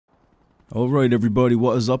Alright everybody,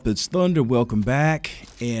 what is up? It's Thunder, welcome back.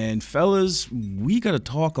 And fellas, we gotta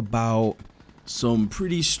talk about some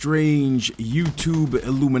pretty strange YouTube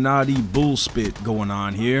Illuminati bullspit going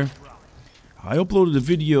on here. I uploaded a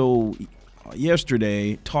video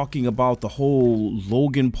yesterday talking about the whole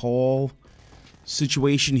Logan Paul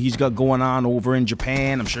situation he's got going on over in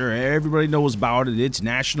Japan. I'm sure everybody knows about it. It's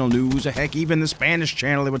national news. Heck, even the Spanish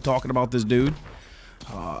channel, they were talking about this dude.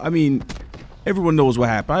 Everyone knows what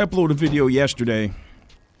happened. I uploaded a video yesterday,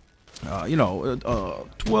 a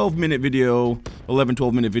 12-minute video,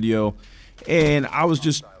 12-minute video, and I was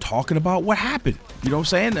just talking about what happened. You know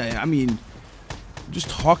what I'm saying? I mean, just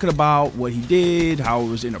talking about what he did, how it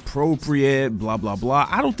was inappropriate, blah, blah, blah.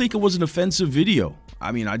 I don't think it was an offensive video.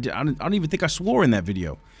 I mean, I don't even think I swore in that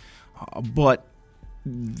video. But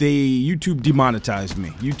YouTube demonetized me.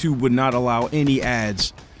 YouTube would not allow any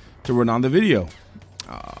ads to run on the video.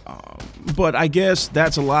 But I guess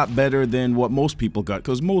that's a lot better than what most people got,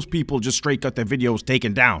 because most people just straight got their videos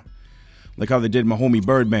taken down. Like how they did my homie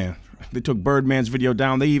Birdman. They took Birdman's video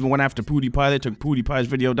down. They even went after PewDiePie. They took PewDiePie's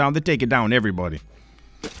video down. They take it down everybody.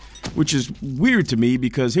 Which is weird to me,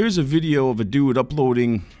 because here's a video of a dude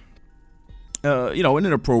uploading, an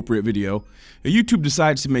inappropriate video. YouTube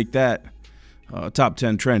decides to make that top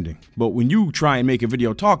 10 trending. But when you try and make a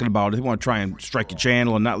video talking about it, they want to try and strike your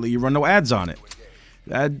channel and not let you run no ads on it.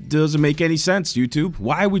 That doesn't make any sense, YouTube.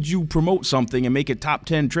 Why would you promote something and make it top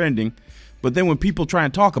 10 trending, but then when people try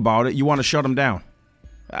and talk about it, you want to shut them down?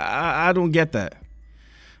 I don't get that.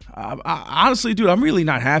 Honestly, dude, I'm really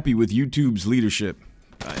not happy with YouTube's leadership.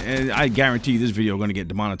 And I guarantee this video is going to get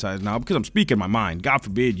demonetized now because I'm speaking my mind. God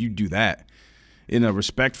forbid you do that in a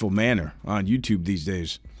respectful manner on YouTube these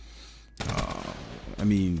days.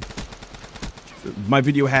 My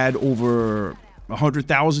video had over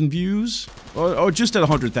 100,000 views, or just at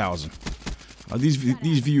 100,000. These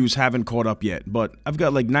views haven't caught up yet, but I've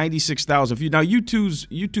got like 96,000 views. Now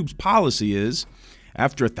YouTube's policy is,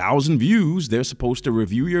 after 1,000 views, they're supposed to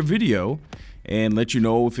review your video and let you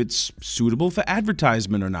know if it's suitable for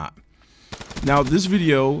advertisement or not. Now this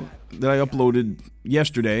video that I uploaded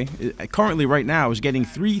yesterday, currently right now, is getting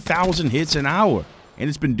 3,000 hits an hour, and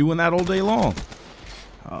it's been doing that all day long.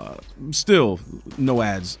 Still no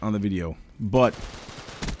ads on the video. But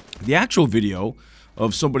the actual video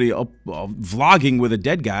of somebody vlogging with a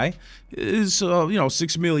dead guy is,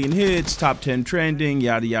 6 million hits, top 10 trending,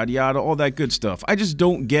 yada, yada, yada, all that good stuff. I just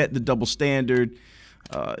don't get the double standard.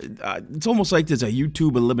 It's almost like there's a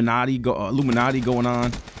YouTube Illuminati going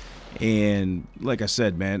on. And like I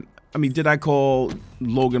said, man, I mean, did I call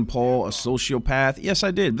Logan Paul a sociopath? Yes, I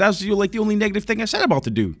did. That's like the only negative thing I said about the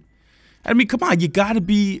dude. I mean, come on, you gotta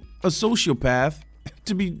be a sociopath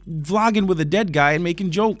to be vlogging with a dead guy and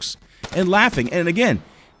making jokes and laughing. And again,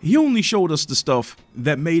 he only showed us the stuff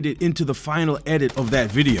that made it into the final edit of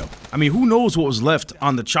that video. I mean, who knows what was left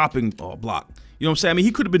on the chopping block? You know what I'm saying? I mean,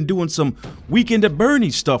 he could have been doing some Weekend at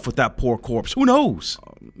Bernie's stuff with that poor corpse. Who knows?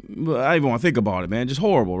 I don't even want to think about it, man. Just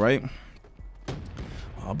horrible, right?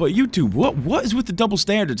 But YouTube, what is with the double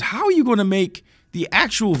standards? How are you going to make the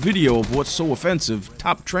actual video of what's so offensive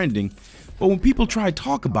top trending, but when people try to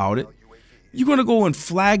talk about it, you're going to go and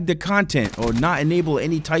flag the content or not enable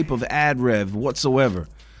any type of ad rev whatsoever?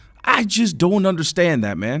 I just don't understand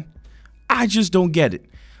that, man. I just don't get it.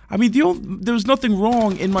 I mean, there was nothing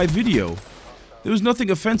wrong in my video. There was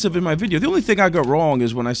nothing offensive in my video. The only thing I got wrong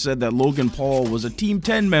is when I said that Logan Paul was a Team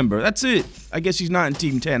 10 member. That's it. I guess he's not in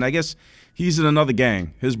Team 10. I guess he's in another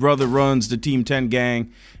gang. His brother runs the Team 10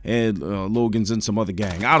 gang, and Logan's in some other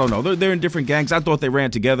gang. I don't know. They're in different gangs. I thought they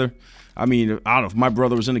ran together. I mean, I don't know. If my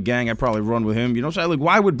brother was in a gang, I'd probably run with him. You know what I'm saying? Like,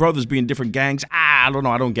 why would brothers be in different gangs? I don't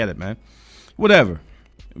know. I don't get it, man. Whatever.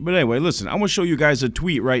 But anyway, listen. I'm going to show you guys a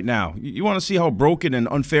tweet right now. You want to see how broken and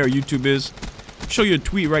unfair YouTube is? I'll show you a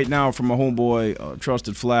tweet right now from a homeboy,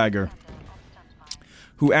 Trusted Flagger,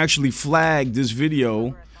 who actually flagged this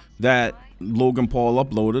video that Logan Paul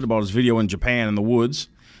uploaded about his video in Japan in the woods.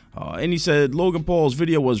 And he said Logan Paul's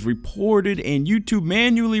video was reported and YouTube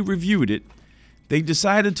manually reviewed it. They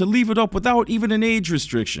decided to leave it up without even an age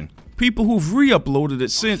restriction. People who've re-uploaded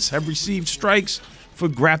it since have received strikes for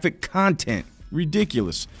graphic content.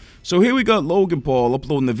 Ridiculous. So here we got Logan Paul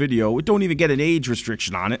uploading the video. It don't even get an age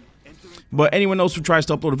restriction on it. But anyone else who tries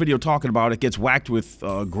to upload a video talking about it gets whacked with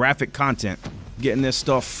graphic content. Getting this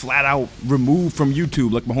stuff flat out removed from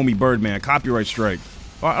YouTube, like my homie Birdman. Copyright strike.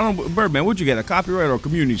 I don't know, Birdman, what'd you get? A copyright or a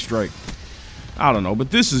community strike? I don't know, but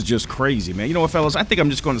this is just crazy, man. You know what, fellas? I think I'm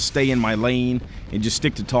just going to stay in my lane and just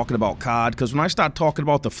stick to talking about COD, because when I start talking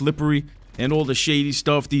about the flippery and all the shady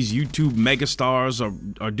stuff these YouTube megastars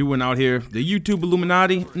are doing out here, the YouTube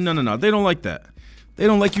Illuminati, no, they don't like that. They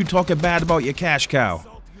don't like you talking bad about your cash cow.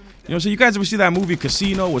 You know, so you guys ever see that movie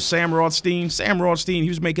Casino with Sam Rothstein? Sam Rothstein, he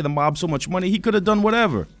was making the mob so much money, he could have done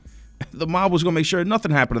whatever. The mob was going to make sure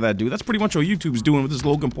nothing happened to that dude. That's pretty much what YouTube's doing with this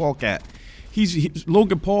Logan Paul cat.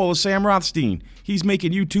 Logan Paul is Sam Rothstein. He's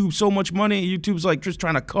making YouTube so much money. YouTube's like just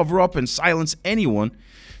trying to cover up and silence anyone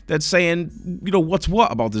that's saying, you know, what's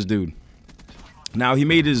what about this dude. Now, he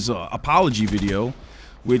made his apology video,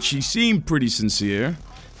 which he seemed pretty sincere.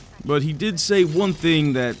 But he did say one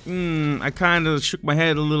thing that, I kind of shook my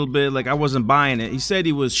head a little bit, like I wasn't buying it. He said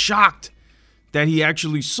he was shocked that he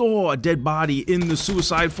actually saw a dead body in the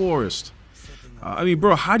suicide forest. I mean,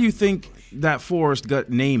 bro, how do you think that forest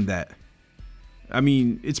got named that? I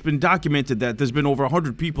mean, it's been documented that there's been over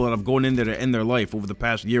 100 people that have gone in there to end their life over the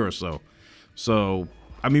past year or so. So,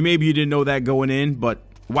 I mean, maybe you didn't know that going in, but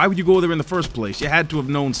why would you go there in the first place? You had to have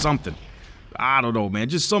known something. I don't know, man.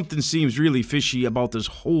 Just something seems really fishy about this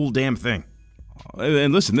whole damn thing.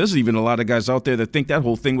 And listen, there's even a lot of guys out there that think that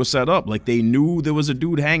whole thing was set up. Like, they knew there was a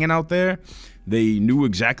dude hanging out there. They knew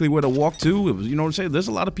exactly where to walk to. It was, you know what I'm saying? There's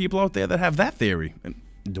a lot of people out there that have that theory. And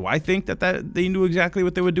do I think that they knew exactly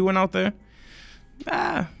what they were doing out there?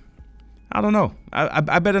 I don't know.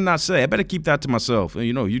 I better not say. I better keep that to myself.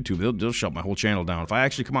 You know, YouTube, they'll shut my whole channel down. If I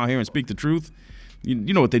actually come out here and speak the truth, you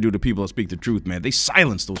know what they do to people that speak the truth, man. They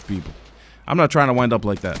silence those people. I'm not trying to wind up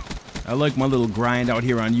like that. I like my little grind out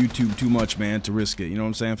here on YouTube too much, man, to risk it. You know what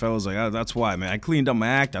I'm saying, fellas? Like, that's why, man. I cleaned up my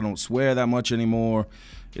act. I don't swear that much anymore.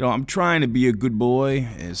 You know, I'm trying to be a good boy.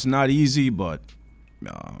 It's not easy, but, you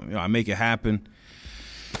know, I make it happen.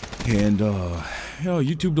 And, you know,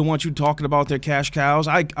 YouTube don't want you talking about their cash cows.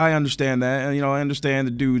 I understand that. And, you know, I understand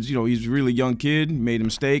the dude's, you know, he's a really young kid. He made a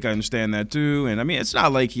mistake. I understand that, too. And, I mean, it's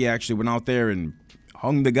not like he actually went out there and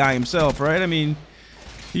hung the guy himself, right? I mean,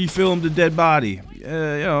 he filmed a dead body. You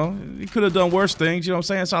know, he could have done worse things. You know what I'm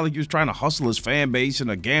saying? It's not like he was trying to hustle his fan base in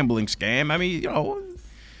a gambling scam. I mean, you know,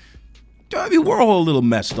 we're all a little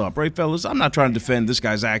messed up, right, fellas? I'm not trying to defend this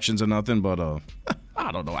guy's actions or nothing, but,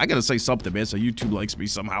 I don't know. I gotta say something, man, so YouTube likes me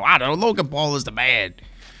somehow. I don't know. Logan Paul is the man.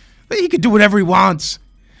 He can do whatever he wants.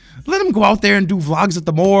 Let him go out there and do vlogs at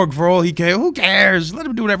the morgue for all he cares. Who cares? Let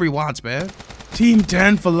him do whatever he wants, man. Team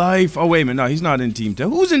 10 for life. Oh, wait a minute. No, he's not in Team 10.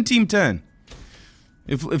 Who's in Team 10?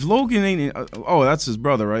 If Logan ain't in, oh, that's his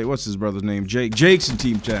brother, right? What's his brother's name? Jake. Jake's in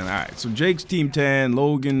Team 10. All right, so Jake's Team 10.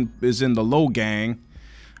 Logan is in the Low Gang.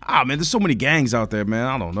 Ah, man, there's so many gangs out there, man.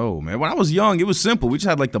 I don't know, man. When I was young, it was simple. We just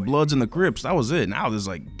had, like, the Bloods and the Crips. That was it. Now there's,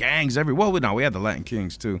 like, gangs everywhere. Well, no, we had the Latin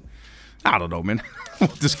Kings, too. I don't know, man. I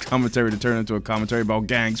want this commentary to turn into a commentary about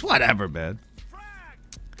gangs. Whatever, man.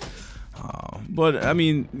 But, I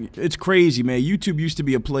mean, it's crazy, man. YouTube used to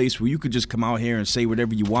be a place where you could just come out here and say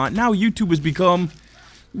whatever you want. Now YouTube has become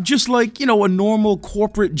just like, you know, a normal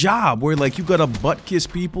corporate job where, like, you gotta butt kiss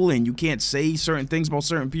people and you can't say certain things about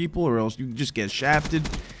certain people or else you just get shafted.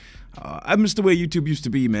 I miss the way YouTube used to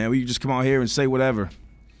be, man, where you just come out here and say whatever.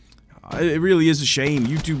 It really is a shame.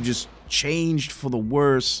 YouTube just changed for the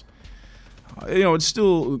worse. You know, it's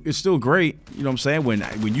still great, you know what I'm saying, when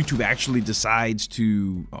YouTube actually decides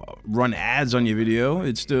to run ads on your video.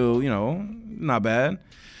 It's still, you know, not bad.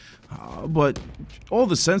 But all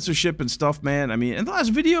the censorship and stuff, man, I mean, in the last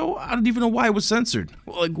video, I don't even know why it was censored.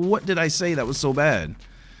 Like, what did I say that was so bad?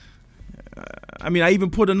 I mean, I even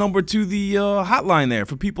put a number to the hotline there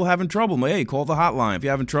for people having trouble. I'm like, hey, call the hotline if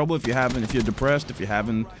you're having trouble, if you're depressed, if you're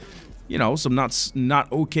having, you know, some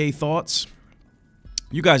not okay thoughts.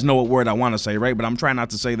 You guys know what word I want to say, right? But I'm trying not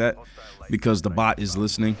to say that because the bot is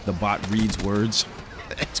listening. The bot reads words.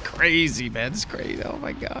 It's crazy, man. It's crazy. Oh,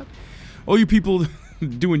 my God. All you people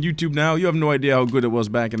doing YouTube now, you have no idea how good it was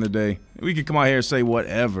back in the day. We could come out here and say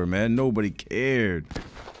whatever, man. Nobody cared.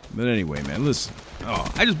 But anyway, man, listen.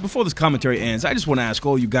 Before this commentary ends, I just want to ask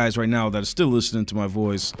all you guys right now that are still listening to my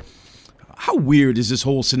voice, how weird is this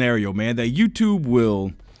whole scenario, man? That YouTube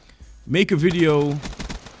will make a video,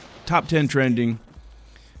 top 10 trending,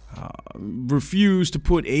 refuse to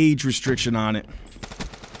put age restriction on it.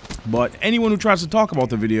 But anyone who tries to talk about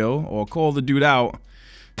the video or call the dude out,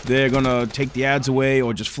 they're gonna take the ads away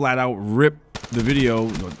or just flat out rip the video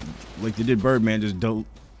like they did Birdman, just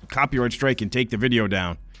copyright strike and take the video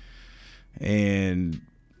down. And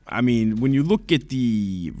I mean, when you look at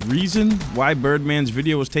the reason why Birdman's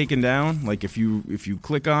video was taken down, like if you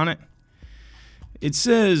click on it, it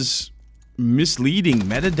says misleading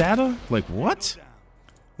metadata. Like what?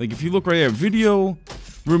 Like if you look right here, video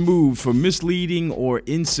removed for misleading or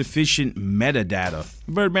insufficient metadata.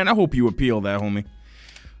 Birdman, I hope you appeal that, homie.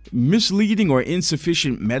 Misleading or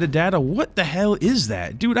insufficient metadata? What the hell is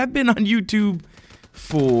that? Dude, I've been on YouTube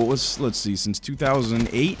for, let's see, since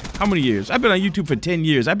 2008? How many years? I've been on YouTube for 10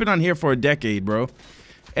 years. I've been on here for a decade, bro.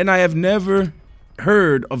 And I have never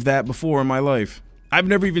heard of that before in my life. I've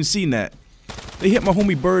never even seen that. They hit my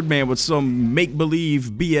homie Birdman with some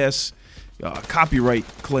make-believe BS copyright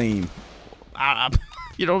claim.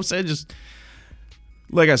 You know what I'm saying? Just,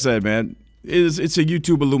 like I said, man, it's a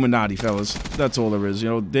YouTube Illuminati, fellas. That's all there is. You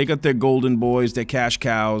know, they got their golden boys, their cash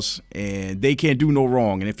cows, and they can't do no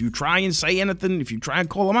wrong. And if you try and say anything, if you try and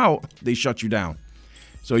call them out, they shut you down.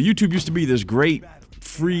 So YouTube used to be this great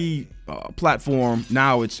free platform.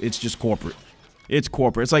 Now it's just corporate. It's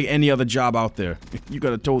corporate. It's like any other job out there. You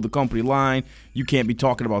gotta toe the company line. You can't be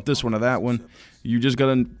talking about this one or that one. You just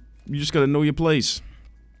gotta know your place.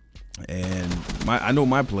 And I know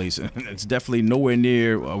my place. It's definitely nowhere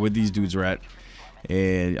near where these dudes are at.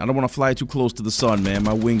 And I don't want to fly too close to the sun, man.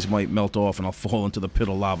 My wings might melt off and I'll fall into the pit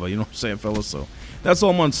of lava. You know what I'm saying, fellas? So that's all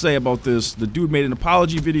I'm gonna say about this. The dude made an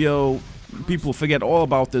apology video. People forget all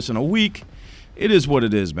about this in a week. It is what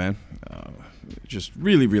it is, man. Just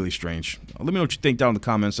really, really strange. Let me know what you think down in the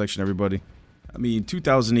comment section, everybody. I mean,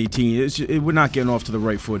 2018, we're not getting off to the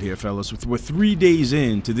right foot here, fellas. We're 3 days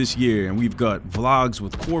into this year, and we've got vlogs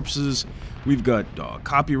with corpses. We've got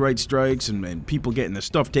copyright strikes and people getting their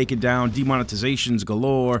stuff taken down, demonetizations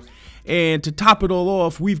galore. And to top it all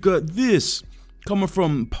off, we've got this coming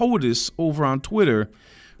from POTUS over on Twitter.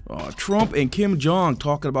 Trump and Kim Jong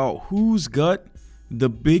talking about who's got the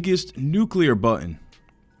biggest nuclear button.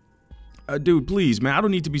 Dude, please, man, I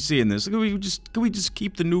don't need to be seeing this. Can we just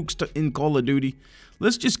keep the nukes in Call of Duty?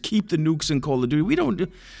 Let's just keep the nukes in Call of Duty. We don't...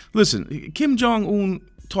 Listen, Kim Jong-un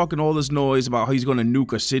talking all this noise about how he's going to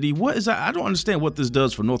nuke a city. What is that? I don't understand what this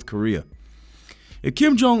does for North Korea. If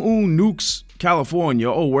Kim Jong-un nukes California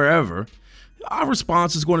or wherever, our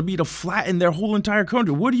response is going to be to flatten their whole entire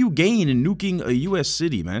country. What do you gain in nuking a U.S.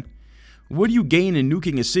 city, man? What do you gain in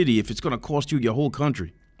nuking a city if it's going to cost you your whole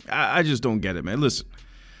country? I just don't get it, man. Listen.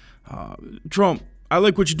 Trump, I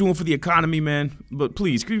like what you're doing for the economy, man, but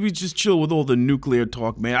please, could we just chill with all the nuclear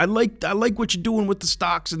talk, man? I like what you're doing with the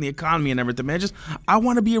stocks and the economy and everything, man. I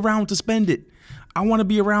want to be around to spend it. I want to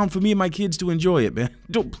be around for me and my kids to enjoy it, man.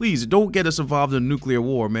 Please, don't get us involved in a nuclear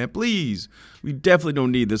war, man. Please. We definitely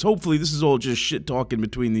don't need this. Hopefully, this is all just shit talking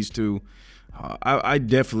between these two. I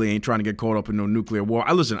definitely ain't trying to get caught up in no nuclear war.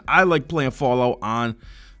 Listen, I like playing Fallout on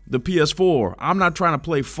the PS4. I'm not trying to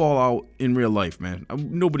play Fallout in real life, man.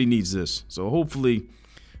 Nobody needs this. So hopefully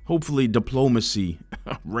diplomacy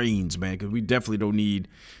reigns, man, because we definitely don't need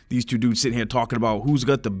these two dudes sitting here talking about who's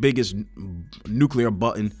got the biggest nuclear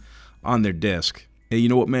button on their desk. Hey, you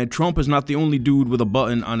know what, man? Trump is not the only dude with a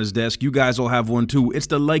button on his desk. You guys all have one too. It's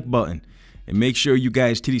the like button. And make sure you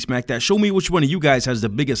guys titty smack that. Show me which one of you guys has the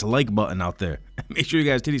biggest like button out there. Make sure you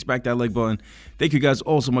guys titty smack that like button. Thank you guys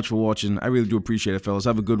all so much for watching. I really do appreciate it, fellas.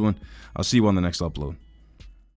 Have a good one. I'll see you on the next upload.